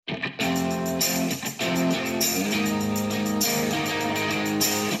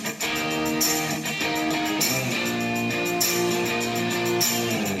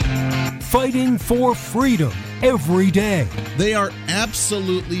fighting for freedom every day. They are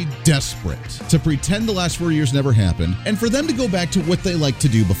absolutely desperate to pretend the last 4 years never happened and for them to go back to what they liked to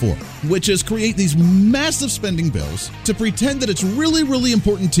do before, which is create these massive spending bills to pretend that it's really, really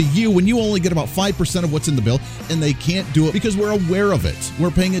important to you when you only get about 5% of what's in the bill, and they can't do it because we're aware of it.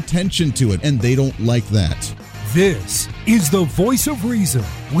 We're paying attention to it, and they don't like that. This is the Voice of Reason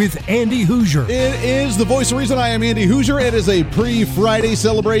with Andy Hoosier. It is the Voice of Reason. I am Andy Hoosier. It is a pre-Friday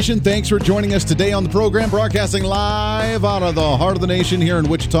celebration. Thanks for joining us today on the program, broadcasting live out of the heart of the nation here in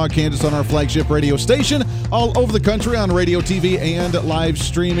Wichita, Kansas, on our flagship radio station, all over the country on radio, TV, and live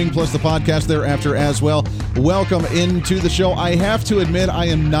streaming, plus the podcast thereafter as well. Welcome into the show. I have to admit, I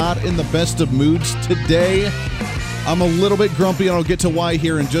am not in the best of moods today. I'm a little bit grumpy, and I'll get to why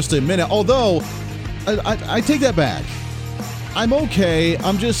here in just a minute, although I take that back. I'm okay.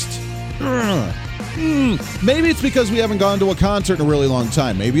 I'm just... Maybe it's because we haven't gone to a concert in a really long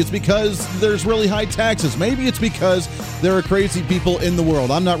time. Maybe it's because there's really high taxes. Maybe it's because there are crazy people in the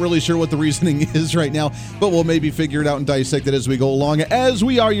world. I'm not really sure what the reasoning is right now, but we'll maybe figure it out and dissect it as we go along, as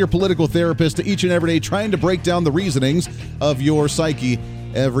we are your political therapist each and every day, trying to break down the reasonings of your psyche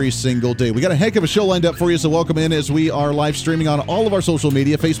every single day. We got a heck of a show lined up for you, so welcome in as we are live streaming on all of our social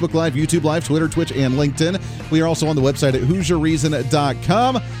media, Facebook Live, YouTube Live, Twitter, Twitch, and LinkedIn. We are also on the website at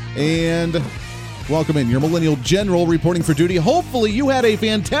HoosierReason.com. And welcome in your Millennial General reporting for duty. Hopefully you had a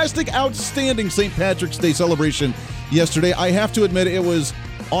fantastic, outstanding St. Patrick's Day celebration yesterday. I have to admit, it was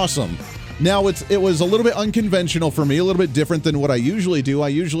awesome. Now, it was a little bit unconventional for me, a little bit different than what I usually do. I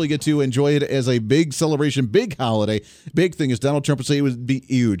usually get to enjoy it as a big celebration, big holiday. Big thing is Donald Trump would say it would be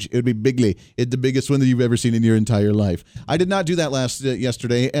huge. It would be bigly. It's the biggest one that you've ever seen in your entire life. I did not do that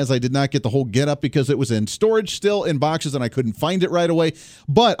yesterday, as I did not get the whole get up because it was in storage still in boxes and I couldn't find it right away.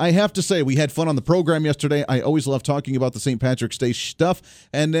 But I have to say, we had fun on the program yesterday. I always love talking about the St. Patrick's Day stuff.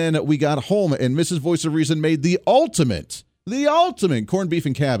 And then we got home and Mrs. Voice of Reason made the ultimate corned beef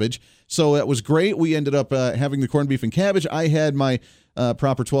and cabbage. So that was great. We ended up having the corned beef and cabbage. I had my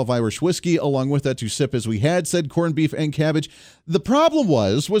proper 12 Irish whiskey along with that to sip as we had said corned beef and cabbage. The problem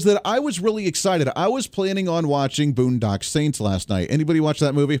was that I was really excited. I was planning on watching Boondock Saints last night. Anybody watch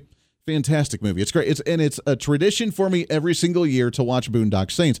that movie? Fantastic movie. It's great. It's a tradition for me every single year to watch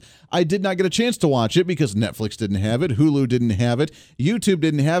Boondock Saints. I did not get a chance to watch it because Netflix didn't have it, Hulu didn't have it, YouTube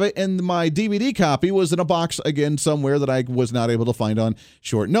didn't have it, and my DVD copy was in a box again somewhere that I was not able to find on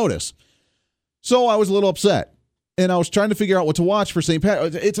short notice. So I was a little upset, and I was trying to figure out what to watch for St.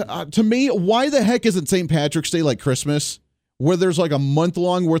 Patrick's. To me, why the heck isn't St. Patrick's Day like Christmas, where there's like a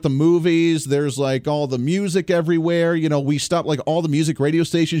month-long worth of movies, there's like all the music everywhere. You know, we stop, like all the music radio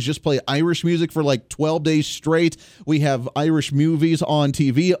stations just play Irish music for like 12 days straight. We have Irish movies on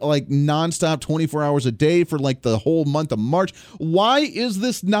TV like nonstop 24 hours a day for like the whole month of March. Why is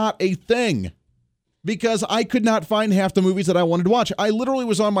this not a thing? Because I could not find half the movies that I wanted to watch. I literally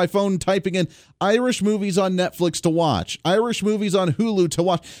was on my phone typing in Irish movies on Netflix to watch, Irish movies on Hulu to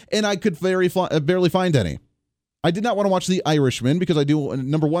watch, and I could barely find any. I did not want to watch The Irishman because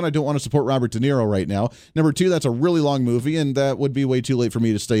number one, I don't want to support Robert De Niro right now. Number two, that's a really long movie, and that would be way too late for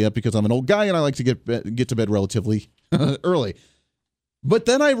me to stay up because I'm an old guy and I like to get to bed relatively early. But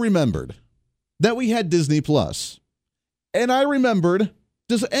then I remembered that we had Disney Plus, and I remembered,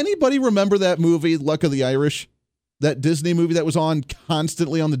 does anybody remember that movie, Luck of the Irish? That Disney movie that was on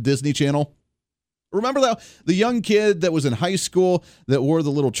constantly on the Disney Channel? Remember that? The young kid that was in high school that wore the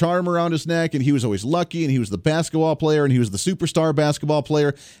little charm around his neck, and he was always lucky, and he was the basketball player, and he was the superstar basketball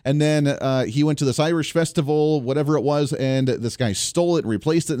player, and then he went to this Irish festival, whatever it was, and this guy stole it and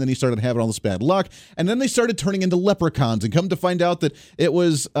replaced it, and then he started having all this bad luck, and then they started turning into leprechauns, and come to find out that it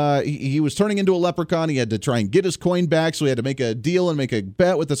was, he was turning into a leprechaun. He had to try and get his coin back, so he had to make a deal and make a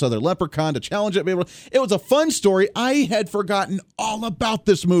bet with this other leprechaun to challenge it. It was a fun story. I had forgotten all about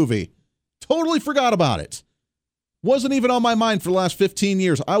this movie. Totally forgot about it. Wasn't even on my mind for the last 15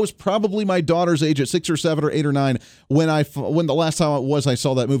 years. I was probably my daughter's age at 6 or 7 or 8 or 9 when the last time it was I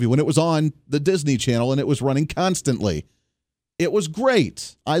saw that movie, when it was on the Disney Channel and it was running constantly. It was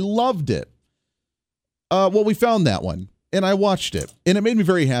great. I loved it. Well, we found that one, and I watched it, and it made me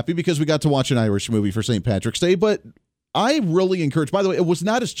very happy because we got to watch an Irish movie for St. Patrick's Day, but I really encourage, by the way, it was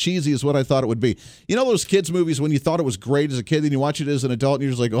not as cheesy as what I thought it would be. You know those kids' movies when you thought it was great as a kid, then you watch it as an adult, and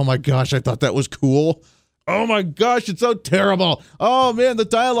you're just like, oh my gosh, I thought that was cool. Oh my gosh, it's so terrible. Oh man, the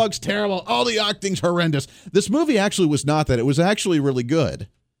dialogue's terrible. Oh, the acting's horrendous. This movie actually was not that. It was actually really good.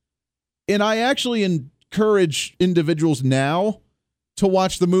 And I actually encourage individuals now to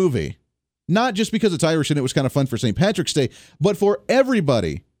watch the movie. Not just because it's Irish and it was kind of fun for St. Patrick's Day, but for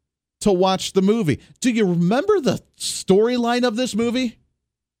everybody to watch the movie. Do you remember the storyline of this movie?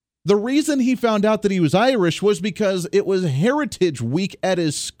 The reason he found out that he was Irish was because it was Heritage Week at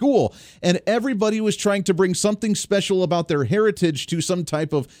his school, and everybody was trying to bring something special about their heritage to some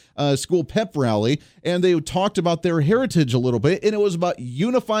type of school pep rally, and they talked about their heritage a little bit, and it was about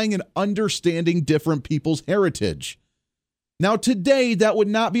unifying and understanding different people's heritage. Now, today, that would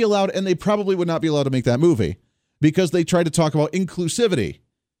not be allowed, and they probably would not be allowed to make that movie because they tried to talk about inclusivity.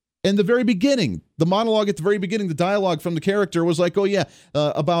 In the very beginning, the monologue at the very beginning, the dialogue from the character was like, "Oh yeah,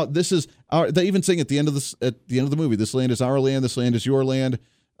 about this is our." They even sing at the end of the movie, "This land is our land, this land is your land."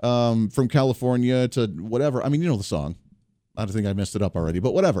 From California to whatever. I mean, you know the song. I don't think I messed it up already,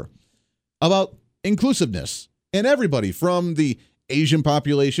 but whatever. About inclusiveness and everybody from the Asian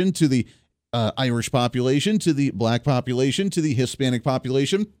population to the Irish population to the Black population to the Hispanic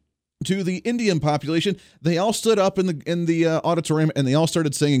population to the Indian population. They all stood up in the auditorium and they all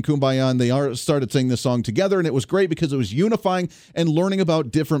started singing Kumbaya, and they all started singing this song together, and it was great because it was unifying and learning about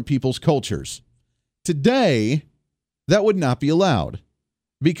different people's cultures. Today, that would not be allowed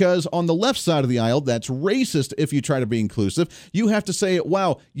because on the left side of the aisle, that's racist if you try to be inclusive. You have to say,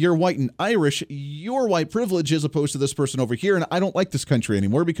 wow, you're white and Irish, you're white privilege as opposed to this person over here, and I don't like this country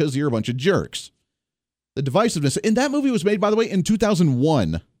anymore because you're a bunch of jerks. The divisiveness. And that movie was made, by the way, in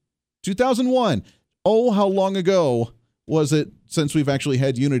 2001. 2001. Oh, how long ago was it since we've actually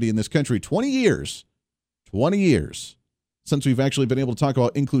had unity in this country? 20 years. 20 years since we've actually been able to talk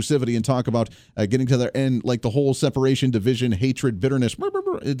about inclusivity and talk about getting together, and like the whole separation, division, hatred, bitterness.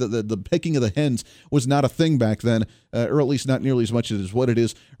 The pecking of the hens was not a thing back then, or at least not nearly as much as what it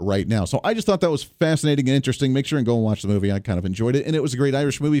is right now. So I just thought that was fascinating and interesting. Make sure and go and watch the movie. I kind of enjoyed it, and it was a great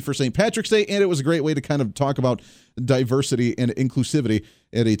Irish movie for St. Patrick's Day, and it was a great way to kind of talk about diversity and inclusivity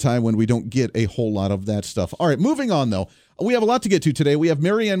at a time when we don't get a whole lot of that stuff. All right, moving on, though. We have a lot to get to today. We have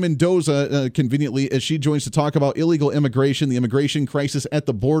Mary Ann Mendoza, conveniently, as she joins to talk about illegal immigration, the immigration crisis at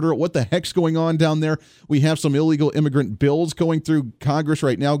the border. What the heck's going on down there? We have some illegal immigrant bills going through Congress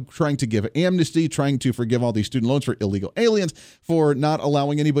right now, trying to give amnesty, trying to forgive all these student loans for illegal aliens, for not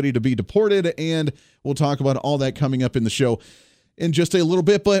allowing anybody to be deported, and we'll talk about all that coming up in the show in just a little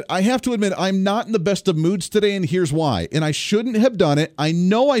bit. But I have to admit, I'm not in the best of moods today, and here's why. And I shouldn't have done it. I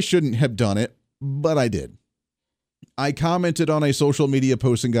know I shouldn't have done it, but I did. I commented on a social media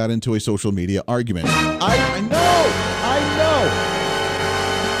post and got into a social media argument. I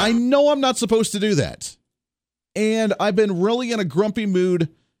know I'm not supposed to do that. And I've been really in a grumpy mood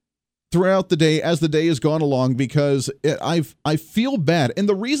throughout the day as the day has gone along because I feel bad. And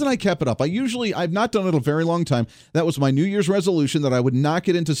the reason I kept it up, I've not done it a very long time. That was my New Year's resolution, that I would not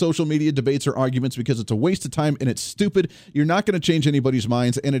get into social media debates or arguments because it's a waste of time and it's stupid. You're not going to change anybody's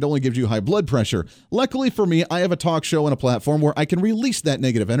minds, and it only gives you high blood pressure. Luckily for me, I have a talk show and a platform where I can release that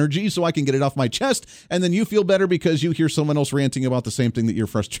negative energy so I can get it off my chest, and then you feel better because you hear someone else ranting about the same thing that you're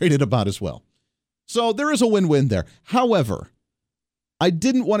frustrated about as well. So there is a win-win there. However, I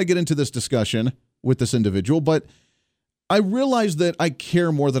didn't want to get into this discussion with this individual, but I realized that I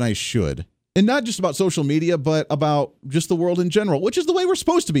care more than I should. And not just about social media, but about just the world in general, which is the way we're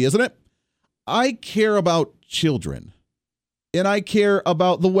supposed to be, isn't it? I care about children. And I care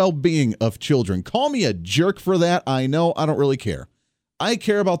about the well-being of children. Call me a jerk for that. I know. I don't really care. I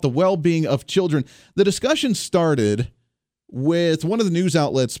care about the well-being of children. The discussion started with one of the news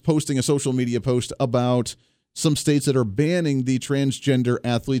outlets posting a social media post about some states that are banning the transgender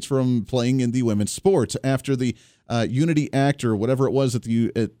athletes from playing in the women's sports after the Unity Act, or whatever it was at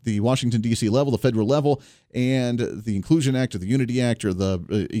the Washington, D.C. level, the federal level, and the Inclusion Act, or the Unity Act, or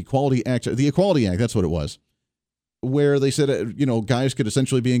the Equality Act, that's what it was, where they said, guys could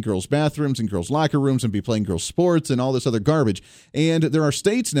essentially be in girls' bathrooms and girls' locker rooms and be playing girls' sports and all this other garbage. And there are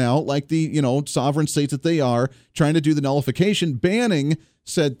states now, like the, sovereign states that they are, trying to do the nullification, banning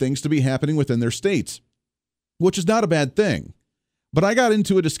said things to be happening within their states, which is not a bad thing. But I got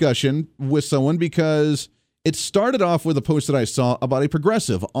into a discussion with someone because it started off with a post that I saw about a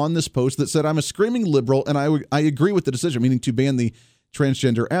progressive on this post that said, I'm a screaming liberal and I agree with the decision, meaning to ban the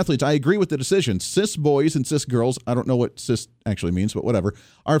transgender athletes. I agree with the decision. Cis boys and cis girls, I don't know what cis actually means, but whatever,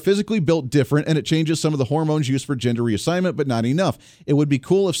 are physically built different, and it changes some of the hormones used for gender reassignment, but not enough. It would be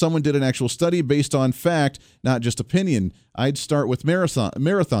cool if someone did an actual study based on fact, not just opinion. I'd start with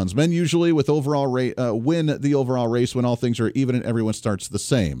marathons. Men usually with win the overall race when all things are even and everyone starts the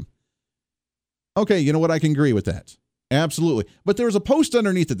same. Okay, you know what? I can agree with that. Absolutely. But there was a post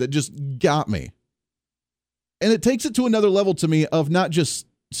underneath it that just got me. And it takes it to another level to me of not just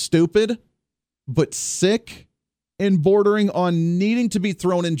stupid, but sick and bordering on needing to be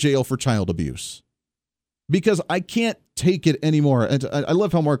thrown in jail for child abuse. because I can't take it anymore. And I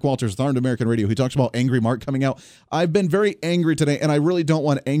love how Mark Walters, Armed American Radio, he talks about Angry Mark coming out. I've been very angry today, and I really don't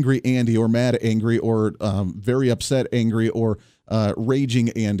want Angry Andy or Mad Angry or very upset Angry or Raging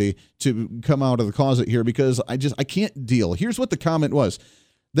Andy to come out of the closet here, because I can't deal. Here's what the comment was.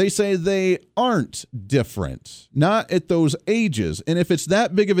 They say they aren't different, not at those ages. And if it's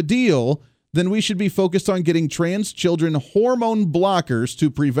that big of a deal, then we should be focused on getting trans children hormone blockers to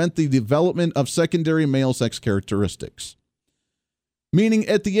prevent the development of secondary male sex characteristics. Meaning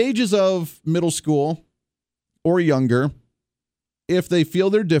at the ages of middle school or younger, if they feel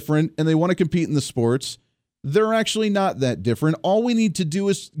they're different and they want to compete in the sports, they're actually not that different. All we need to do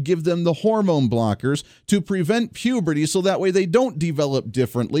is give them the hormone blockers to prevent puberty, so that way they don't develop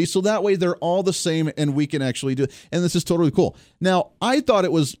differently, so that way they're all the same and we can actually do it. And this is totally cool. Now, I thought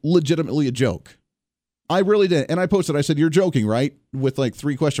it was legitimately a joke. I really did. And I posted, I said, you're joking, right? With like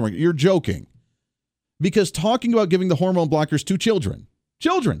 3 question marks. You're joking. Because talking about giving the hormone blockers to children,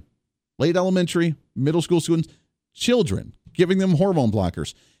 late elementary, middle school students, children, giving them hormone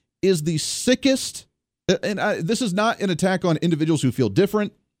blockers is the sickest. And this is not an attack on individuals who feel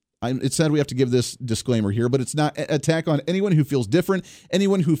different. It's sad we have to give this disclaimer here, but it's not an attack on anyone who feels different,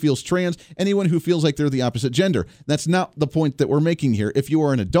 anyone who feels trans, anyone who feels like they're the opposite gender. That's not the point that we're making here. If you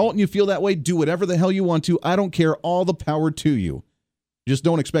are an adult and you feel that way, do whatever the hell you want to. I don't care. All the power to you. Just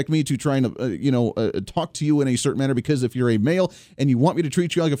don't expect me to try and talk to you in a certain manner, because if you're a male and you want me to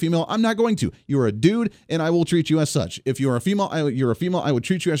treat you like a female, I'm not going to. You're a dude, and I will treat you as such. If you're a female, I would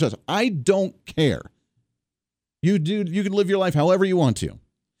treat you as such. I don't care. You can live your life however you want to.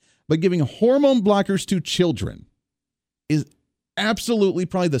 But giving hormone blockers to children is absolutely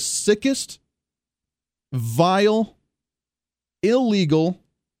probably the sickest, vile, illegal,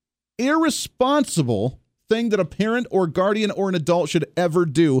 irresponsible thing that a parent or guardian or an adult should ever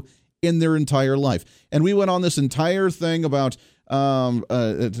do in their entire life. And we went on this entire thing about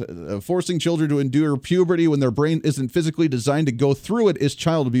forcing children to endure puberty when their brain isn't physically designed to go through it is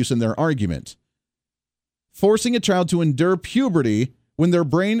child abuse in their argument. Forcing a child to endure puberty when their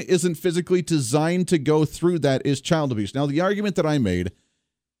brain isn't physically designed to go through that is child abuse. Now, the argument that I made,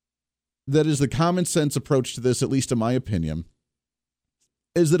 that is the common sense approach to this, at least in my opinion,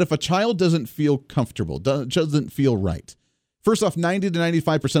 is that if a child doesn't feel comfortable, doesn't feel right, first off, 90 to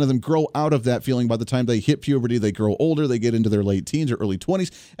 95% of them grow out of that feeling by the time they hit puberty. They grow older, they get into their late teens or early 20s,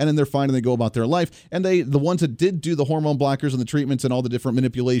 and then they're fine and they go about their life. And the ones that did do the hormone blockers and the treatments and all the different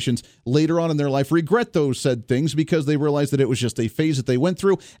manipulations later on in their life regret those said things, because they realized that it was just a phase that they went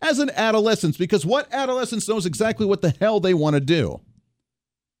through as an adolescence, because what adolescence knows exactly what the hell they want to do.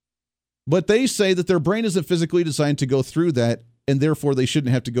 But they say that their brain isn't physically designed to go through that, and therefore they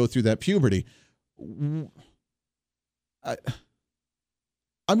shouldn't have to go through that puberty.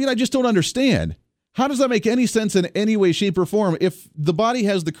 I mean, I just don't understand. How does that make any sense in any way, shape, or form? If the body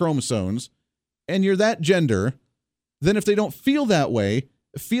has the chromosomes and you're that gender, then if they don't feel that way,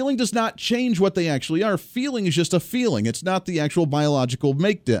 feeling does not change what they actually are. Feeling is just a feeling. It's not the actual biological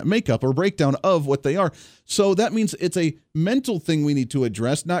makeup or breakdown of what they are. So that means it's a mental thing we need to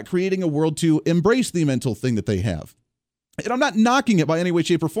address, not creating a world to embrace the mental thing that they have. And I'm not knocking it by any way,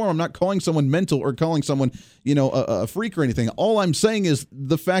 shape, or form. I'm not calling someone mental or calling someone, a freak or anything. All I'm saying is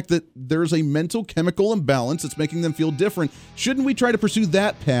the fact that there's a mental chemical imbalance that's making them feel different. Shouldn't we try to pursue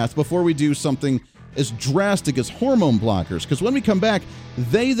that path before we do something as drastic as hormone blockers? Because when we come back,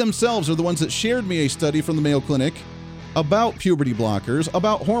 they themselves are the ones that shared me a study from the Mayo Clinic about puberty blockers,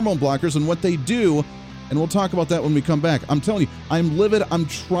 about hormone blockers and what they do. And we'll talk about that when we come back. I'm telling you, I'm livid. I'm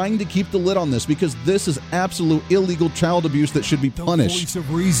trying to keep the lid on this because this is absolute illegal child abuse that should be punished. The Voice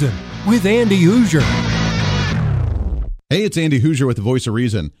of Reason with Andy Hoosier. Hey, it's Andy Hoosier with the Voice of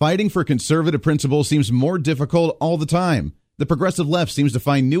Reason. Fighting for conservative principles seems more difficult all the time. The progressive left seems to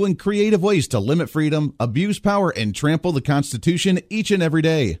find new and creative ways to limit freedom, abuse power, and trample the Constitution each and every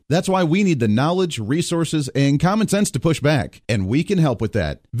day. That's why we need the knowledge, resources, and common sense to push back, and we can help with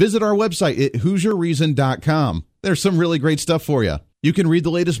that. Visit our website at HoosierReason.com. There's some really great stuff for you. You can read the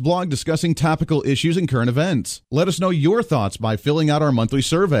latest blog discussing topical issues and current events. Let us know your thoughts by filling out our monthly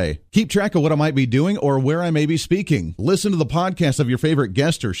survey. Keep track of what I might be doing or where I may be speaking. Listen to the podcast of your favorite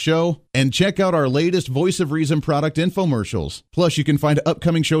guest or show, and check out our latest Voice of Reason product infomercials. Plus, you can find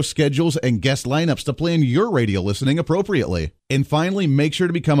upcoming show schedules and guest lineups to plan your radio listening appropriately. And finally, make sure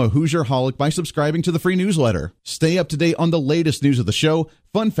to become a Hoosier-holic by subscribing to the free newsletter. Stay up to date on the latest news of the show,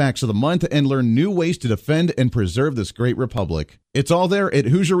 fun facts of the month, and learn new ways to defend and preserve this great republic. It's all there at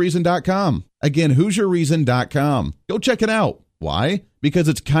HoosierReason.com. Again, HoosierReason.com. Go check it out. Why? because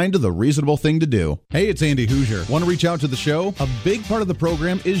it's kind of the reasonable thing to do. Hey, it's Andy Hoosier. Want to reach out to the show? A big part of the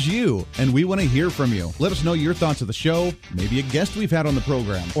program is you, and we want to hear from you. Let us know your thoughts of the show, maybe a guest we've had on the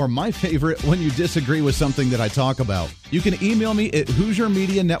program, or my favorite, when you disagree with something that I talk about. You can email me at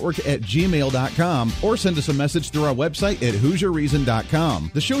HoosierMediaNetwork@gmail.com or send us a message through our website at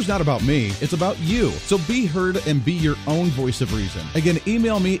HoosierReason.com. The show's not about me, it's about you. So be heard and be your own voice of reason. Again,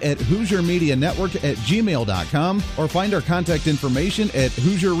 email me at HoosierMediaNetwork@gmail.com or find our contact information at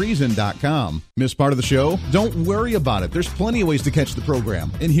HoosierReason.com. Miss part of the show? Don't worry about it. There's plenty of ways to catch the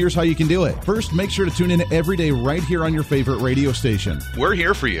program, and here's how you can do it. First, make sure to tune in every day right here on your favorite radio station. We're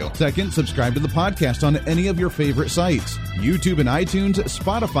here for you. Second, subscribe to the podcast on any of your favorite sites. YouTube and iTunes,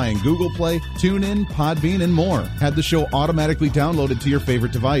 Spotify and Google Play, TuneIn, Podbean, and more. Have the show automatically downloaded to your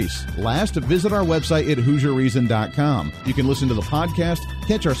favorite device. Last, visit our website at HoosierReason.com. You can listen to the podcast,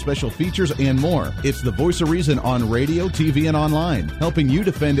 catch our special features, and more. It's the voice of reason on radio, TV, and online, helping you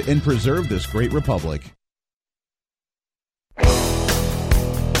defend and preserve this great republic.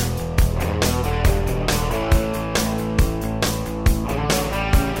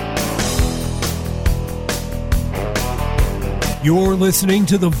 You're listening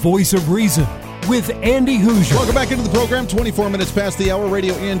to the Voice of Reason with Andy Hoosier. Welcome back into the program. 24 minutes past the hour.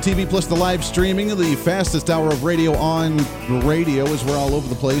 Radio and TV plus the live streaming. The fastest hour of radio on radio as we're all over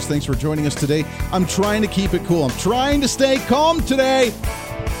the place. Thanks for joining us today. I'm trying to keep it cool. I'm trying to stay calm today.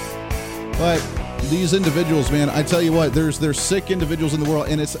 But these individuals, man, I tell you what, there's sick individuals in the world.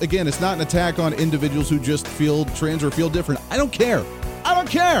 And it's not an attack on individuals who just feel trans or feel different. I don't care.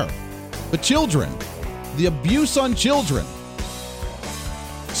 But children, the abuse on children.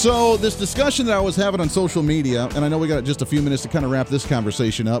 So this discussion that I was having on social media, and I know we got just a few minutes to kind of wrap this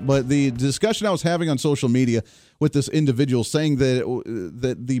conversation up, but the discussion I was having on social media with this individual saying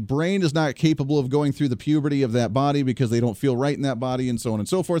that the brain is not capable of going through the puberty of that body because they don't feel right in that body and so on and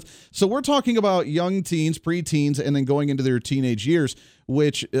so forth. So we're talking about young teens, preteens, and then going into their teenage years,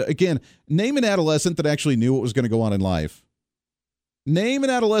 which, again, name an adolescent that actually knew what was going to go on in life. Name an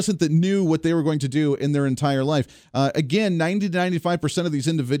adolescent that knew what they were going to do in their entire life. Again, 90 to 95% of these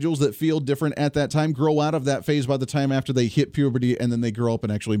individuals that feel different at that time grow out of that phase by the time after they hit puberty, and then they grow up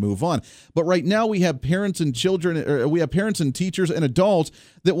and actually move on. But right now we have parents and children, or we have parents and teachers and adults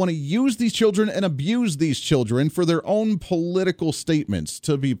that want to use these children and abuse these children for their own political statements,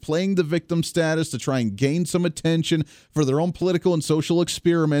 to be playing the victim status, to try and gain some attention for their own political and social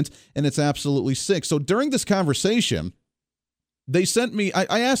experiment, and it's absolutely sick. So during this conversation, they sent me,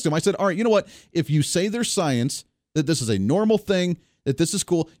 I asked him, I said, all right, you know what? If you say there's science, that this is a normal thing, that this is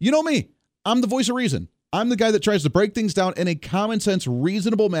cool, you know me, I'm the voice of reason. I'm the guy that tries to break things down in a common sense,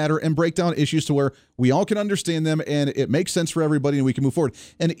 reasonable manner and break down issues to where we all can understand them and it makes sense for everybody and we can move forward.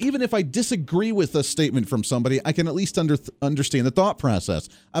 And even if I disagree with a statement from somebody, I can at least understand the thought process.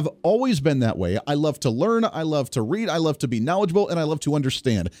 I've always been that way. I love to learn. I love to read. I love to be knowledgeable, and I love to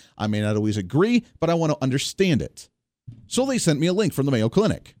understand. I may not always agree, but I want to understand it. So they sent me a link from the Mayo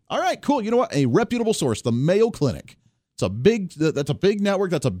Clinic. All right, cool. You know what? A reputable source, the Mayo Clinic. That's a big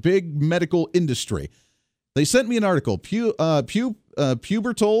network. That's a big medical industry. They sent me an article, pubertal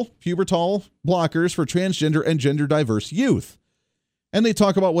blockers for transgender and gender diverse youth. And they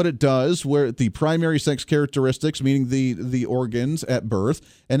talk about what it does, where the primary sex characteristics, meaning the organs at birth,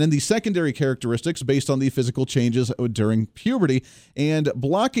 and then the secondary characteristics based on the physical changes during puberty, and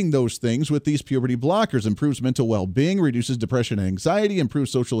blocking those things with these puberty blockers improves mental well-being, reduces depression and anxiety, improves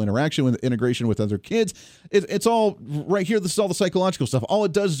social interaction with integration with other kids. It's all right here. This is all the psychological stuff. All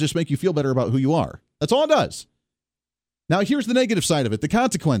it does is just make you feel better about who you are. That's all it does. Now, here's the negative side of it. The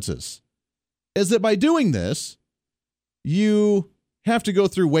consequences is that by doing this, you have to go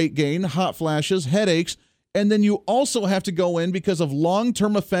through weight gain, hot flashes, headaches, and then you also have to go in because of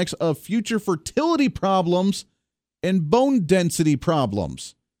long-term effects of future fertility problems and bone density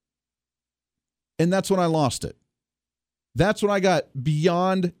problems. And that's when I lost it. That's when I got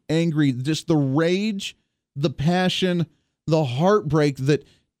beyond angry. Just the rage, the passion, the heartbreak that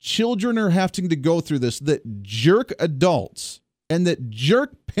children are having to go through this, that jerk adults and that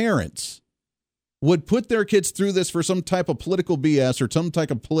jerk parents would put their kids through this for some type of political BS or some type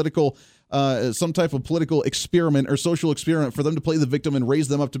of political experiment or social experiment for them to play the victim and raise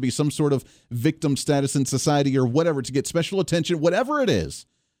them up to be some sort of victim status in society or whatever, to get special attention, whatever it is,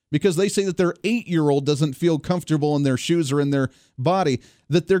 because they say that their 8-year-old doesn't feel comfortable in their shoes or in their body,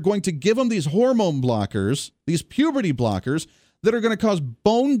 that they're going to give them these hormone blockers, these puberty blockers, that are going to cause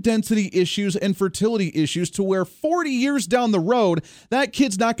bone density issues and fertility issues to where 40 years down the road, that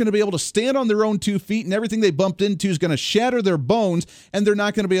kid's not going to be able to stand on their own 2 feet and everything they bumped into is going to shatter their bones and they're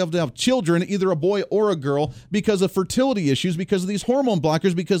not going to be able to have children, either a boy or a girl, because of fertility issues, because of these hormone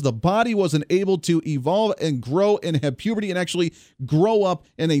blockers, because the body wasn't able to evolve and grow and have puberty and actually grow up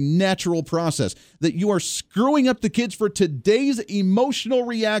in a natural process. That you are screwing up the kids for today's emotional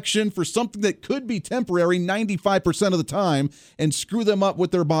reaction for something that could be temporary 95% of the time, and screw them up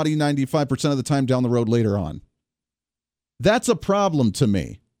with their body 95% of the time down the road later on. That's a problem to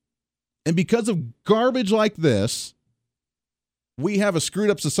me. And because of garbage like this, we have a screwed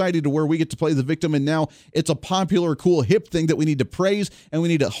up society to where we get to play the victim, and now it's a popular, cool, hip thing that we need to praise, and we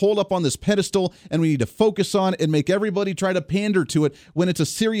need to hold up on this pedestal, and we need to focus on and make everybody try to pander to it when it's a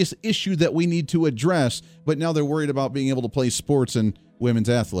serious issue that we need to address. But now they're worried about being able to play sports and women's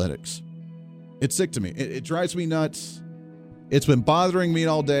athletics. It's sick to me. It drives me nuts. It's been bothering me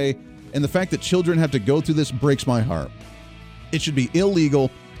all day, and the fact that children have to go through this breaks my heart. It should be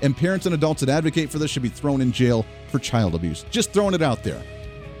illegal, and parents and adults that advocate for this should be thrown in jail for child abuse. Just throwing it out there.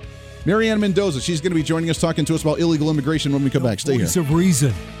 Mary Ann Mendoza, she's going to be joining us, talking to us about illegal immigration when we come back. Stay here. Voice of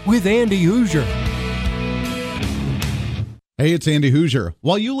Reason with Andy Hoosier. Hey, it's Andy Hoosier.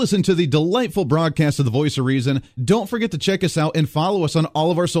 While you listen to the delightful broadcast of the Voice of Reason, don't forget to check us out and follow us on all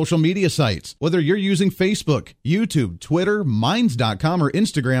of our social media sites. Whether you're using Facebook, YouTube, Twitter, Minds.com, or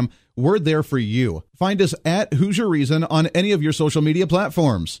Instagram, we're there for you. Find us at Hoosier Reason on any of your social media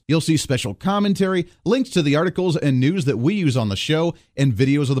platforms. You'll see special commentary, links to the articles and news that we use on the show, and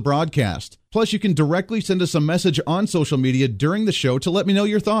videos of the broadcast. Plus, you can directly send us a message on social media during the show to let me know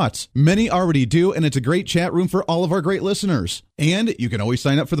your thoughts. Many already do, and it's a great chat room for all of our great listeners. And you can always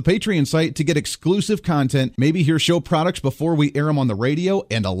sign up for the Patreon site to get exclusive content, maybe hear show products before we air them on the radio,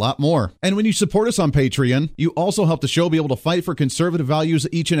 and a lot more. And when you support us on Patreon, you also help the show be able to fight for conservative values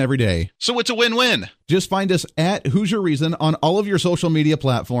each and every day. So it's a win-win. Just find us at Hoosier Reason on all of your social media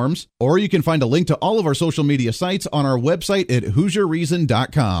platforms, or you can find a link to all of our social media sites on our website at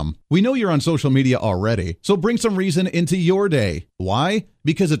HoosierReason.com. We know you're on social media already, so bring some reason into your day. Why?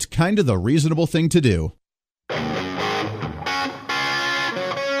 Because it's kind of the reasonable thing to do.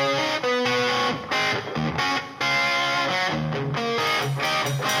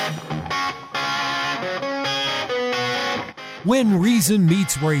 When Reason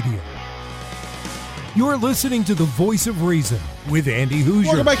Meets Radio. You're listening to the Voice of Reason with Andy Hoosier.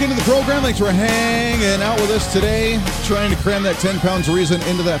 Welcome back into the program. Thanks for hanging out with us today. Trying to cram that 10 pounds of reason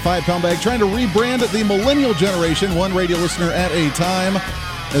into that 5-pound bag. Trying to rebrand the millennial generation, one radio listener at a time,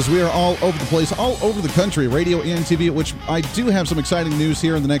 as we are all over the place, all over the country, radio and TV, which I do have some exciting news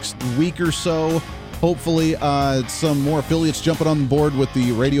here in the next week or so. Hopefully, some more affiliates jumping on board with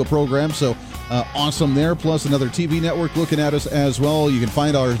the radio program. So awesome there. Plus another TV network looking at us as well. You can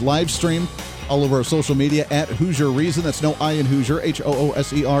find our live stream all over our social media at Hoosier Reason. That's no I in Hoosier,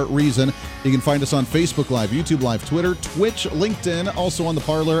 Hooser Reason. You can find us on Facebook Live, YouTube Live, Twitter, Twitch, LinkedIn, also on the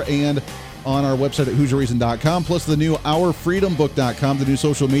Parler and on our website at HoosierReason.com, plus the new OurFreedomBook.com, the new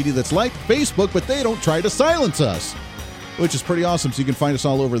social media that's like Facebook, but they don't try to silence us, which is pretty awesome. So you can find us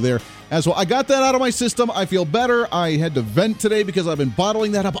all over there as well. I got that out of my system. I feel better. I had to vent today because I've been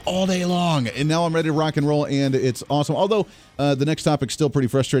bottling that up all day long, and now I'm ready to rock and roll, and it's awesome. Although the next topic's still pretty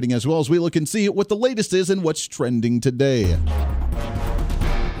frustrating as well, as we look and see what the latest is and what's trending today.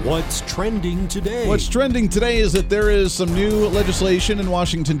 What's trending today? What's trending today is that there is some new legislation in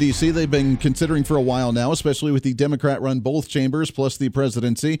Washington, D.C. they've been considering for a while now, especially with the Democrat-run both chambers plus the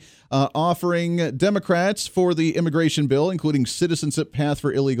presidency, offering Democrats for the immigration bill, including citizenship path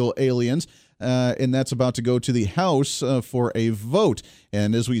for illegal aliens. And that's about to go to the House for a vote.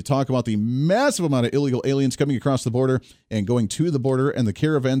 And as we talk about the massive amount of illegal aliens coming across the border and going to the border and the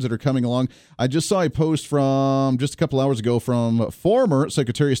caravans that are coming along, I just saw a post from just a couple hours ago from former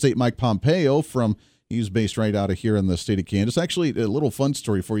Secretary of State Mike Pompeo he's based right out of here in the state of Kansas. Actually, a little fun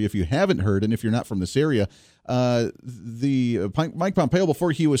story for you if you haven't heard, and if you're not from this area. Mike Pompeo,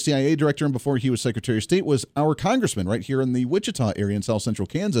 before he was CIA director and before he was Secretary of State, was our congressman right here in the Wichita area in South Central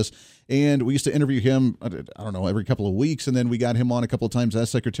Kansas. And we used to interview him, I don't know, every couple of weeks. And then we got him on a couple of times as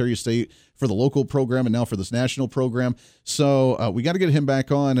Secretary of State for the local program and now for this national program. So we got to get him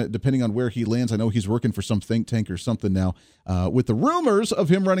back on depending on where he lands. I know he's working for some think tank or something now with the rumors of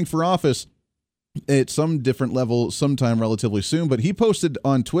him running for office at some different level sometime relatively soon. But he posted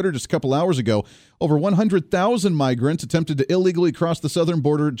on Twitter just a couple hours ago, over 100,000 migrants attempted to illegally cross the southern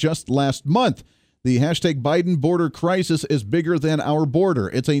border just last month. The hashtag Biden border crisis is bigger than our border.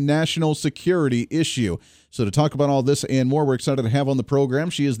 It's a national security issue. So to talk about all this and more, we're excited to have on the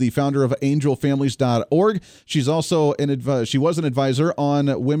program. She is the founder of angelfamilies.org. She's also she was an advisor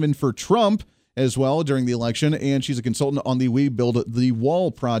on Women for Trump as well during the election, and she's a consultant on the We Build the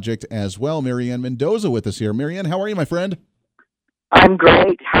Wall project as well. Mary Ann Mendoza with us here. Mary Ann, how are you, my friend? I'm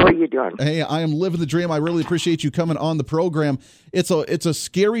great. How are you doing? Hey, I am living the dream. I really appreciate you coming on the program. It's a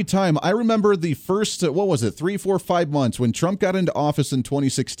scary time. I remember the first, 3, 4, 5 months when Trump got into office in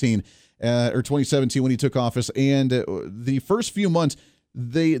 2016 or 2017 when he took office, and the first few months,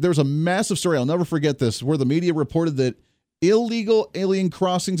 there was a massive story. I'll never forget this, where the media reported that illegal alien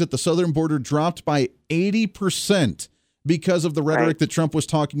crossings at the southern border dropped by 80%. Because of the rhetoric that Trump was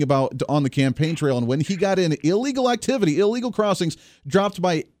talking about on the campaign trail. And when he got in, illegal activity, illegal crossings dropped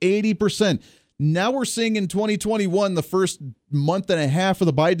by 80%. Now we're seeing in 2021, the first month and a half of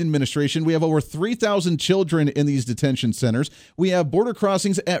the Biden administration, we have over 3,000 children in these detention centers. We have border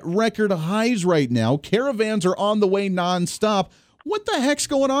crossings at record highs right now. Caravans are on the way nonstop. What the heck's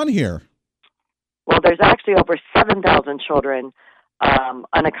going on here? Well, there's actually over 7,000 children,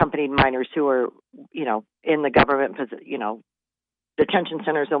 unaccompanied minors who are, in the government, detention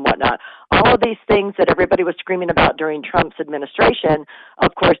centers and whatnot. All of these things that everybody was screaming about during Trump's administration,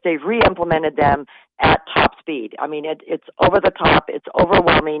 of course, they've re-implemented them at top speed. I mean, it's over the top. It's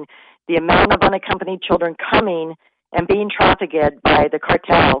overwhelming. The amount of unaccompanied children coming and being trafficked by the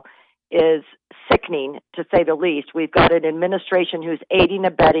cartel is sickening, to say the least. We've got an administration who's aiding,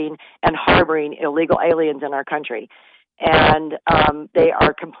 abetting, and harboring illegal aliens in our country. And they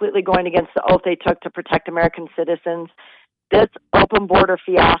are completely going against the oath they took to protect American citizens. This open border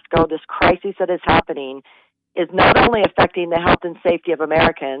fiasco, this crisis that is happening, is not only affecting the health and safety of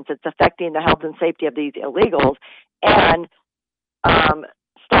Americans, it's affecting the health and safety of these illegals and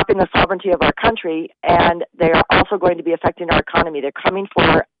stopping the sovereignty of our country. And they are also going to be affecting our economy. They're coming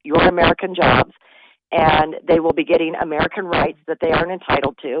for your American jobs, and they will be getting American rights that they aren't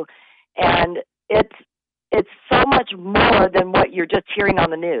entitled to. And it's so much more than what you're just hearing on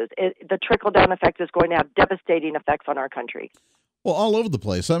the news. The trickle-down effect is going to have devastating effects on our country. Well, all over the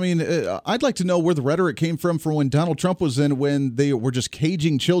place. I mean, I'd like to know where the rhetoric came from for when Donald Trump was in, when they were just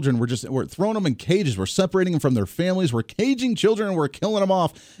caging children. We're throwing them in cages. We're separating them from their families. We're caging children and we're killing them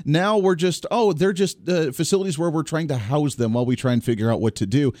off. Now we're just, they're just facilities where we're trying to house them while we try and figure out what to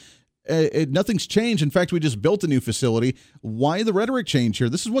do. Nothing's changed. In fact, we just built a new facility. Why the rhetoric change here?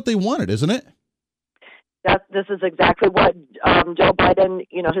 This is what they wanted, isn't it? This is exactly what Joe Biden,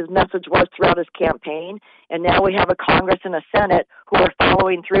 his message was throughout his campaign. And now we have a Congress and a Senate who are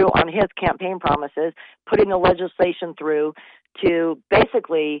following through on his campaign promises, putting the legislation through to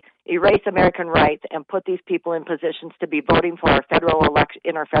basically erase American rights and put these people in positions to be voting for our federal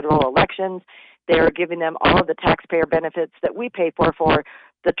elections. They are giving them all of the taxpayer benefits that we pay for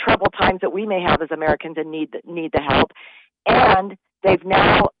the troubled times that we may have as Americans and need the help. And they've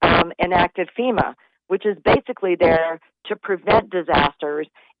now enacted FEMA, which is basically there to prevent disasters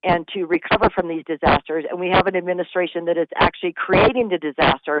and to recover from these disasters. And we have an administration that is actually creating the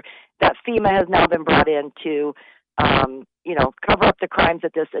disaster that FEMA has now been brought in to, cover up the crimes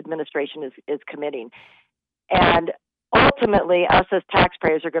that this administration is committing. And ultimately, us as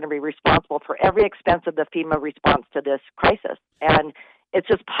taxpayers are going to be responsible for every expense of the FEMA response to this crisis. And it's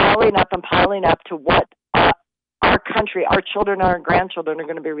just piling up to what our country, our children, our grandchildren are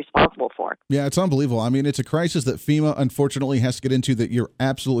going to be responsible for. Yeah, it's unbelievable. I mean, it's a crisis that FEMA, unfortunately, has to get into that you're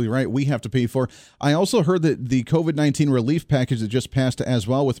absolutely right. We have to pay for. I also heard that the COVID-19 relief package that just passed as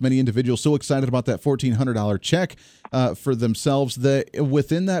well, with many individuals so excited about that $1,400 check for themselves, that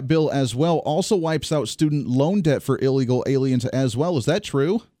within that bill as well also wipes out student loan debt for illegal aliens as well. Is that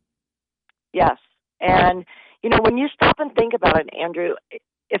true? Yes. And, when you stop and think about it, Andrew,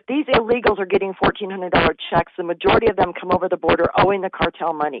 if these illegals are getting $1,400 checks, the majority of them come over the border owing the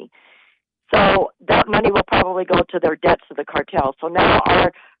cartel money. So that money will probably go to their debts to the cartel. So now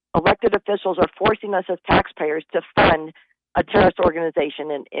our elected officials are forcing us as taxpayers to fund a terrorist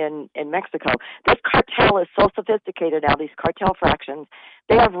organization in Mexico. This cartel is so sophisticated now, these cartel fractions.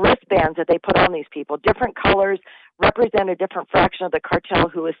 They have wristbands that they put on these people. Different colors represent a different fraction of the cartel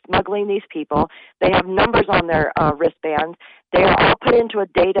who is smuggling these people. They have numbers on their wristbands. They are all put into a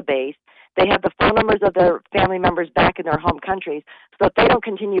database. They have the phone numbers of their family members back in their home countries. So if they don't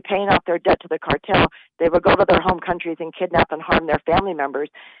continue paying off their debt to the cartel, they will go to their home countries and kidnap and harm their family members.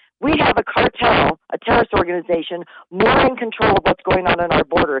 We have a cartel, a terrorist organization, more in control of what's going on our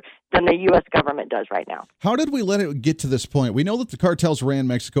border than the U.S. government does right now. How did we let it get to this point? We know that the cartels ran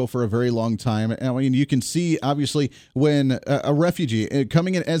Mexico for a very long time. I mean, you can see, obviously, when a refugee,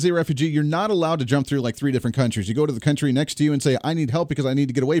 coming in as a refugee, you're not allowed to jump through like 3 different countries. You go to the country next to you and say, I need help because I need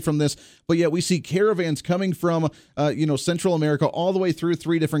to get away from this. But yet we see caravans coming from, Central America all the way through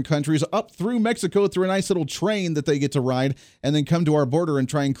 3 different countries, up through Mexico, through a nice little train that they get to ride, and then come to our border and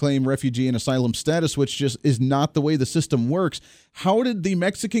try and claim refugee and asylum status, which just is not the way the system works. How did the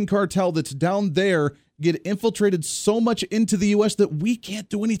Mexican cartel that's down there get infiltrated so much into the U.S. that we can't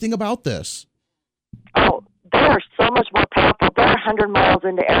do anything about this? Oh, they are so much more powerful. They're 100 miles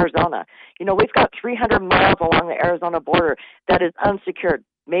into Arizona. We've got 300 miles along the Arizona border that is unsecured.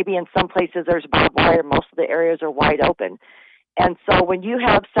 Maybe in some places there's barbed wire. Most of the areas are wide open. And so when you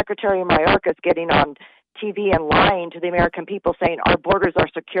have Secretary Mayorkas getting on TV and lying to the American people saying our borders are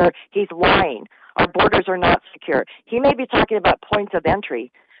secure, he's lying. Our borders are not secure. He may be talking about points of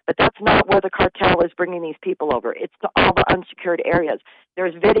entry, but that's not where the cartel is bringing these people over. It's to all the unsecured areas.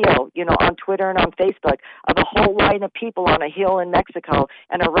 There's video, on Twitter and on Facebook of a whole line of people on a hill in Mexico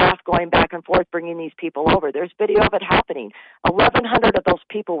and a raft going back and forth bringing these people over. There's video of it happening. 1,100 of those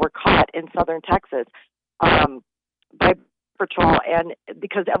people were caught in southern Texas by patrol, and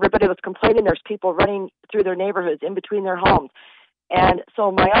because everybody was complaining, there's people running through their neighborhoods in between their homes. And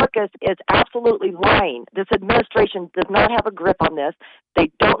so Mayorkas is absolutely lying. This administration does not have a grip on this.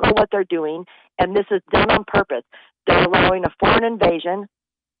 They don't know what they're doing, and this is done on purpose. They're allowing a foreign invasion.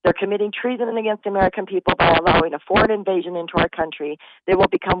 They're committing treason against the American people by allowing a foreign invasion into our country. They will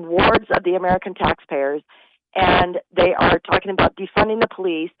become wards of the American taxpayers, and they are talking about defunding the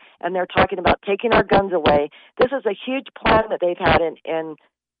police, and they're talking about taking our guns away. This is a huge plan that they've had in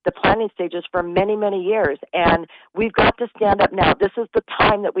the planning stages for many, many years, and we've got to stand up now. This is the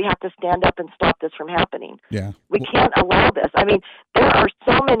time that we have to stand up and stop this from happening. Yeah. We can't allow this. I mean, there are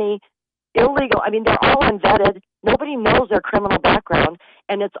so many illegal, they're all unvetted. Nobody knows their criminal background,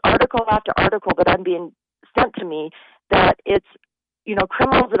 and it's article after article that I'm being sent to me that it's,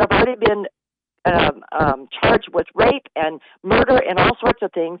 criminals that have already been charged with rape and murder and all sorts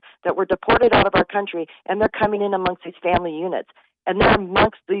of things that were deported out of our country, and they're coming in amongst these family units. And they're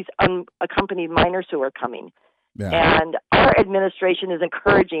amongst these unaccompanied minors who are coming. Yeah. And our administration is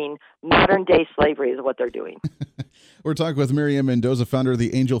encouraging modern-day slavery is what they're doing. We're talking with Mary Ann Mendoza, founder of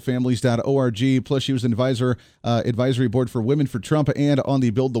the angelfamilies.org. Plus, she was an advisory board for Women for Trump and on the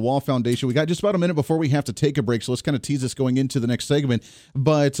Build the Wall Foundation. We got just about a minute before we have to take a break, so let's kind of tease this going into the next segment.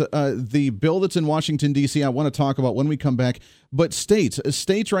 But the bill that's in Washington, D.C., I want to talk about when we come back. But states'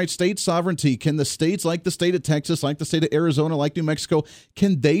 rights, state sovereignty, can the states like the state of Texas, like the state of Arizona, like New Mexico,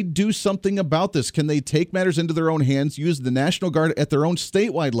 can they do something about this? Can they take matters into their own hands, use the National Guard at their own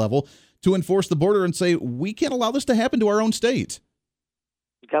statewide level to enforce the border and say, we can't allow this to happen to our own state?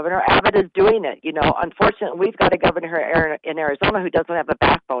 Governor Abbott is doing it. Unfortunately, we've got a governor here in Arizona who doesn't have a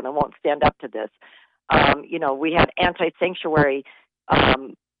backbone and won't stand up to this. We have anti-sanctuary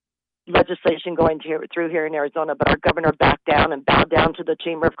legislation going through here in Arizona, but our governor backed down and bowed down to the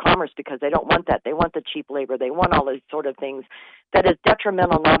Chamber of Commerce because they don't want that. They want the cheap labor. They want all these sort of things that is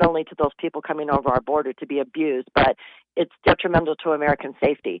detrimental not only to those people coming over our border to be abused, but it's detrimental to American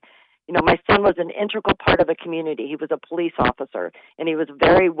safety. My son was an integral part of a community. He was a police officer, and he was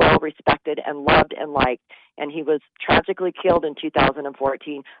very well respected and loved and liked, and he was tragically killed in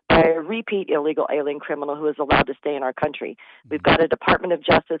 2014 by a repeat illegal alien criminal who is allowed to stay in our country. We've got a Department of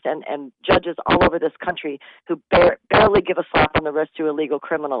Justice and judges all over this country who barely give a slap on the wrist to illegal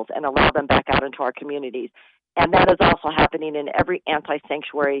criminals and allow them back out into our communities. And that is also happening in every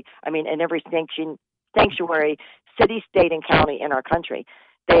in every sanctuary city, state, and county in our country.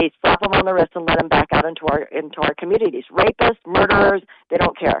 They slap them on the wrist and let them back out into our communities. Rapists, murderers, they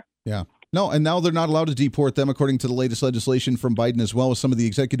don't care. Yeah. No, and now they're not allowed to deport them, according to the latest legislation from Biden, as well as some of the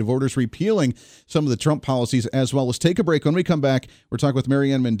executive orders repealing some of the Trump policies as well. Let's take a break. When we come back, we're talking with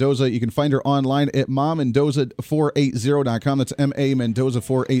Mary Ann Mendoza. You can find her online at mommendoza480.com. That's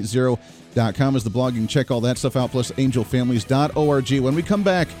MAMendoza480.com is the blog. You can check all that stuff out, plus angelfamilies.org. When we come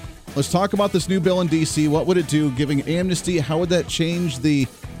back, let's talk about this new bill in D.C. What would it do? Giving amnesty, how would that change the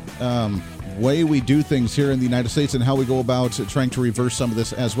way we do things here in the United States and how we go about trying to reverse some of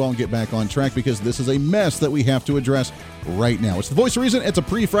this as well and get back on track, because this is a mess that we have to address right now. It's the Voice of Reason. It's a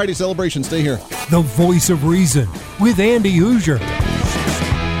pre-Friday celebration. Stay here. The Voice of Reason with Andy Hoosier.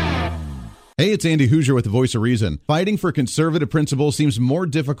 Hey, it's Andy Hoosier with the Voice of Reason. Fighting for conservative principles seems more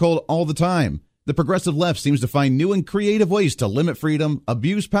difficult all the time. The progressive left seems to find new and creative ways to limit freedom,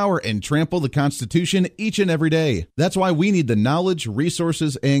 abuse power, and trample the Constitution each and every day. That's why we need the knowledge,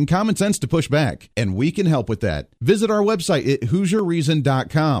 resources, and common sense to push back, and we can help with that. Visit our website at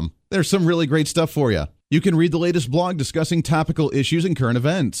HoosierReason.com. There's some really great stuff for you. You can read the latest blog discussing topical issues and current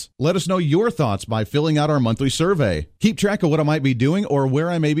events. Let us know your thoughts by filling out our monthly survey. Keep track of what I might be doing or where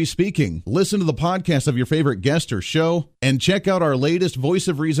I may be speaking. Listen to the podcast of your favorite guest or show, and check out our latest Voice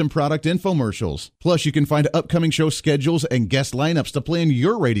of Reason product infomercials. Plus, you can find upcoming show schedules and guest lineups to plan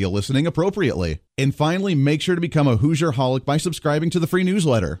your radio listening appropriately. And finally, make sure to become a Hoosier-holic by subscribing to the free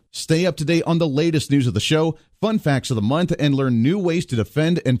newsletter. Stay up to date on the latest news of the show, fun facts of the month, and learn new ways to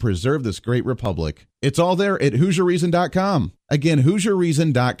defend and preserve this great republic. It's all there at HoosierReason.com. Again,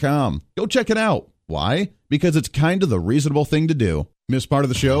 HoosierReason.com. Go check it out. Why? Because it's kind of the reasonable thing to do. Miss part of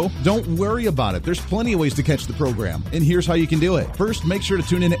the show? Don't worry about it. There's plenty of ways to catch the program, and here's how you can do it. First, make sure to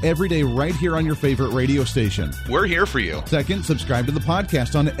tune in every day right here on your favorite radio station. We're here for you. Second, subscribe to the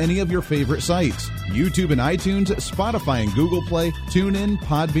podcast on any of your favorite sites. YouTube and iTunes, Spotify and Google Play, TuneIn,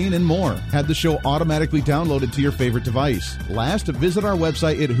 Podbean, and more. Have the show automatically downloaded to your favorite device. Last, visit our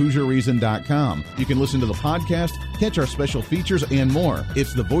website at HoosierReason.com. You can listen to the podcast, catch our special features, and more.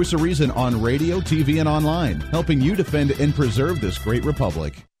 It's the Voice of Reason on radio, TV, and online, helping you defend and preserve this great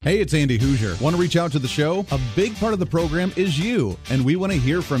republic. Hey, it's Andy Hoosier. Want to reach out to the show? A big part of the program is you, and we want to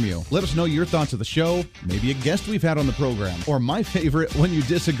hear from you. Let us know your thoughts of the show, maybe a guest we've had on the program, or my favorite, when you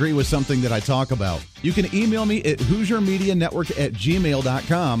disagree with something that I talk about. You can email me at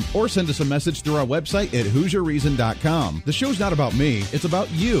HoosierMediaNetwork@gmail.com or send us a message through our website at HoosierReason.com. The show's not about me, it's about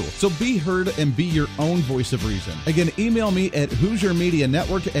you. So be heard and be your own voice of reason. Again, email me at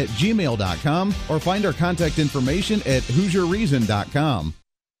HoosierMediaNetwork@gmail.com or find our contact information at HoosierReason.com.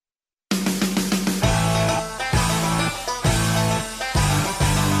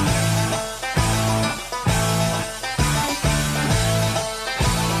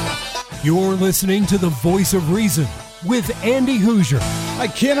 You're listening to the Voice of Reason with Andy Hoosier. I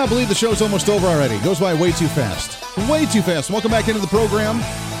cannot believe the show's almost over already. It goes by way too fast. Way too fast. Welcome back into the program.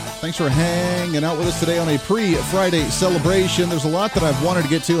 Thanks for hanging out with us today on a pre-Friday celebration. There's a lot that I've wanted to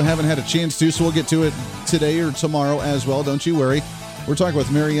get to, haven't had a chance to, so we'll get to it today or tomorrow as well. Don't you worry. We're talking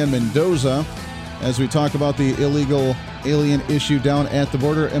with Mary Ann Mendoza as we talk about the illegal alien issue down at the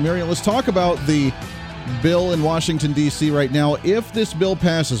border. And Mary Ann, let's talk about the bill in Washington, D.C. right now. If this bill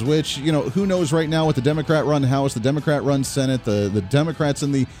passes, which, who knows right now with the Democrat-run House, the Democrat-run Senate, the Democrats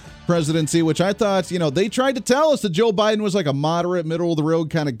in the presidency, which I thought, they tried to tell us that Joe Biden was like a moderate, middle-of-the-road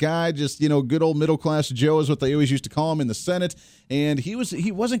kind of guy, just, good old middle-class Joe is what they always used to call him in the Senate, and he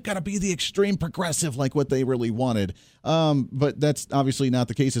wasn't going to be the extreme progressive like what they really wanted. But that's obviously not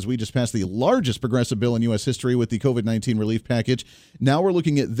the case, as we just passed the largest progressive bill in U.S. history with the COVID-19 relief package. Now we're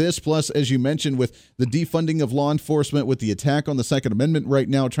looking at this, plus, as you mentioned, with the defunding of law enforcement, with the attack on the Second Amendment right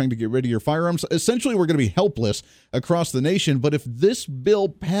now, trying to get rid of your firearms. Essentially, we're going to be helpless across the nation. But if this bill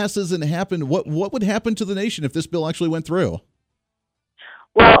passes and happened, what would happen to the nation if this bill actually went through?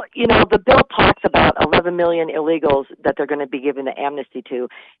 Well, the bill talks about 11 million illegals that they're going to be given the amnesty to.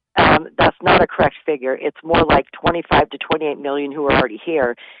 That's not a correct figure. It's more like 25 to 28 million who are already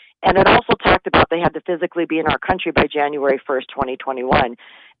here. And it also talked about they had to physically be in our country by January 1st, 2021.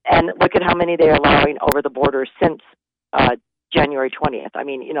 And look at how many they're allowing over the border since January 20th. I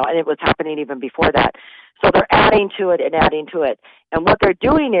mean, and it was happening even before that. So they're adding to it and adding to it. And what they're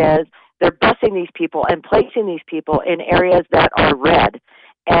doing is they're busing these people and placing these people in areas that are red.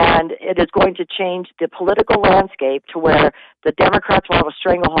 And it is going to change the political landscape to where the Democrats will have a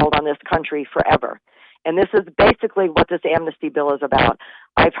stranglehold on this country forever. And this is basically what this amnesty bill is about.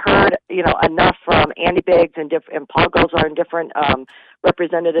 I've heard, enough from Andy Biggs and Paul Gosar and different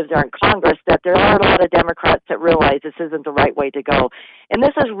representatives there in Congress that there are a lot of Democrats that realize this isn't the right way to go. And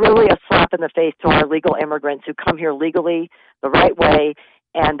this is really a slap in the face to our legal immigrants who come here legally the right way,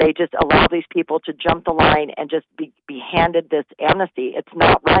 and they just allow these people to jump the line and just be handed this amnesty. It's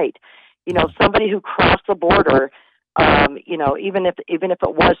not right. Somebody who crossed the border, even if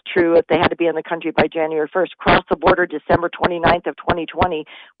it was true, if they had to be in the country by January 1st, cross the border December 29th of 2020,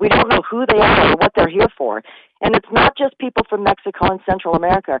 we don't know who they are or what they're here for. And it's not just people from Mexico and Central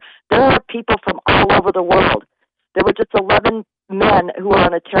America. There are people from all over the world. There were just 11 men who were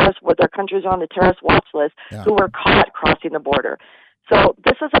on a terrorist, with their countries on the terrorist watch list, who were caught crossing the border. So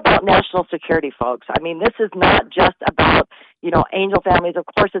this is about national security, folks. I mean, this is not just about, angel families. Of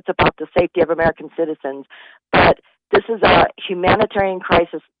course, it's about the safety of American citizens. But this is a humanitarian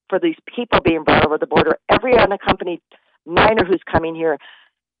crisis for these people being brought over the border. Every unaccompanied minor who's coming here,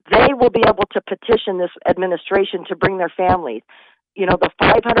 they will be able to petition this administration to bring their families. The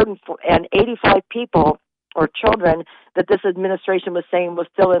 585 people or children that this administration was saying was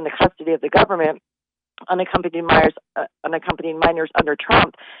still in the custody of the government, unaccompanied minors under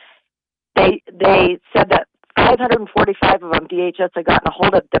Trump, they said that 545 of them DHS had gotten a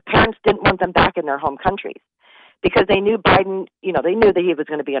hold of. The parents didn't want them back in their home countries because they knew Biden, they knew that he was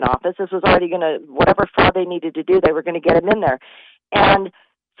going to be in office. This was already going to, whatever fraud they needed to do, they were going to get him in there. And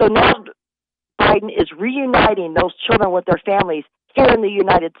so now Biden is reuniting those children with their families here in the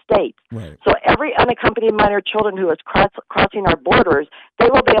United States. Right. So every unaccompanied minor children who is crossing our borders, they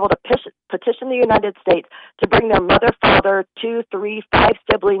will be able to petition the United States to bring their mother, father, 2, 3, 5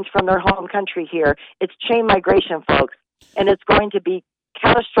 siblings from their home country here. It's chain migration, folks, and it's going to be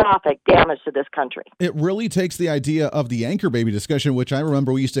catastrophic damage to this country. It really takes the idea of the anchor baby discussion, which I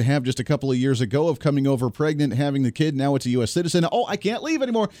remember we used to have just a couple of years ago, of coming over pregnant, having the kid. Now it's a U.S. citizen. Oh, I can't leave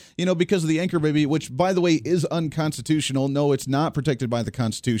anymore, because of the anchor baby, which, by the way, is unconstitutional. No, it's not protected by the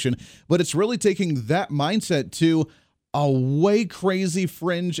Constitution, but it's really taking that mindset to a way crazy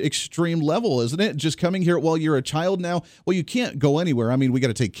fringe extreme level, isn't it? Just coming here while you're a child now. Well, you can't go anywhere. I mean, we got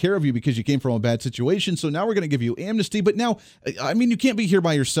to take care of you because you came from a bad situation. So now we're going to give you amnesty. But now, I mean, you can't be here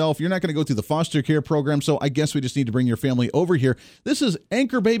by yourself. You're not going to go through the foster care program. So I guess we just need to bring your family over here. This is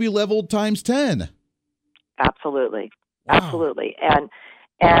anchor baby level times 10. Absolutely. Wow. Absolutely. And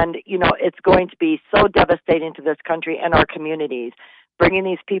it's going to be so devastating to this country and our communities, bringing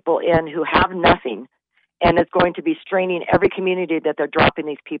these people in who have nothing. And it's going to be straining every community that they're dropping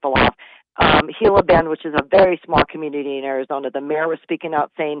these people off. Gila Bend, which is a very small community in Arizona, the mayor was speaking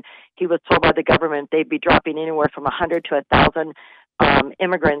out saying he was told by the government they'd be dropping anywhere from 100 to 1,000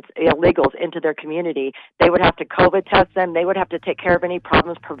 immigrants, illegals, into their community. They would have to COVID test them. They would have to take care of any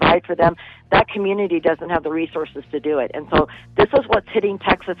problems, provide for them. That community doesn't have the resources to do it. And so this is what's hitting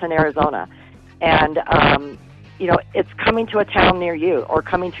Texas and Arizona. And it's coming to a town near you or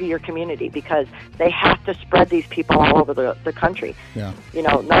coming to your community because they have to spread these people all over the country. Yeah.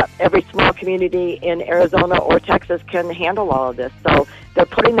 Not every small community in Arizona or Texas can handle all of this. So they're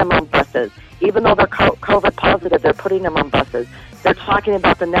putting them on buses. Even though they're COVID positive, they're putting them on buses. They're talking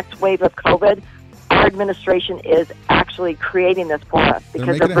about the next wave of COVID. Our administration is actually creating this for us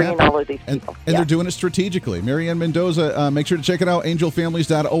because they're bringing all of these people. And they're doing it strategically. Mary Ann Mendoza, make sure to check it out,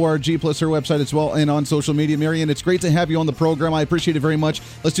 angelfamilies.org, plus her website as well, and on social media. Mary Ann, it's great to have you on the program. I appreciate it very much.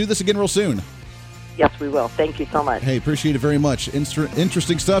 Let's do this again real soon. Yes, we will. Thank you so much. Hey, appreciate it very much.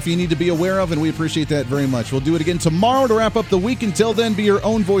 Interesting stuff you need to be aware of, and we appreciate that very much. We'll do it again tomorrow to wrap up the week. Until then, be your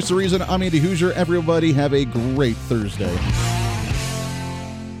own voice of reason. I'm Andy Hoosier. Everybody have a great Thursday.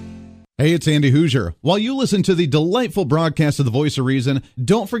 Hey, it's Andy Hoosier. While you listen to the delightful broadcast of the Voice of Reason,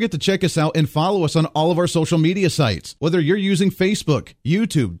 don't forget to check us out and follow us on all of our social media sites. Whether you're using Facebook,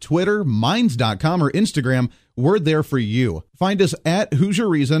 YouTube, Twitter, Minds.com, or Instagram, we're there for you. Find us at Hoosier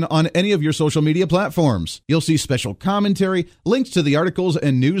Reason on any of your social media platforms. You'll see special commentary, links to the articles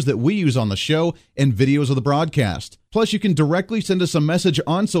and news that we use on the show, and videos of the broadcast. Plus, you can directly send us a message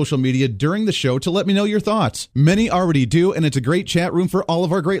on social media during the show to let me know your thoughts. Many already do, and it's a great chat room for all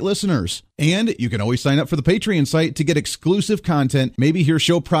of our great listeners. And you can always sign up for the Patreon site to get exclusive content, maybe hear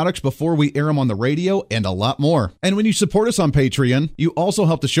show products before we air them on the radio, and a lot more. And when you support us on Patreon, you also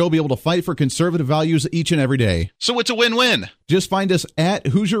help the show be able to fight for conservative values each and every day. So it's a win-win. Just find us at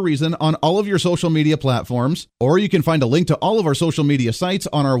Hoosier Reason on all of your social media platforms, or you can find a link to all of our social media sites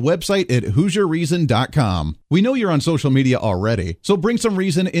on our website at HoosierReason.com. We know you're on social media already, so bring some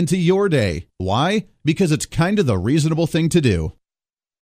reason into your day. Why? Because it's kind of the reasonable thing to do.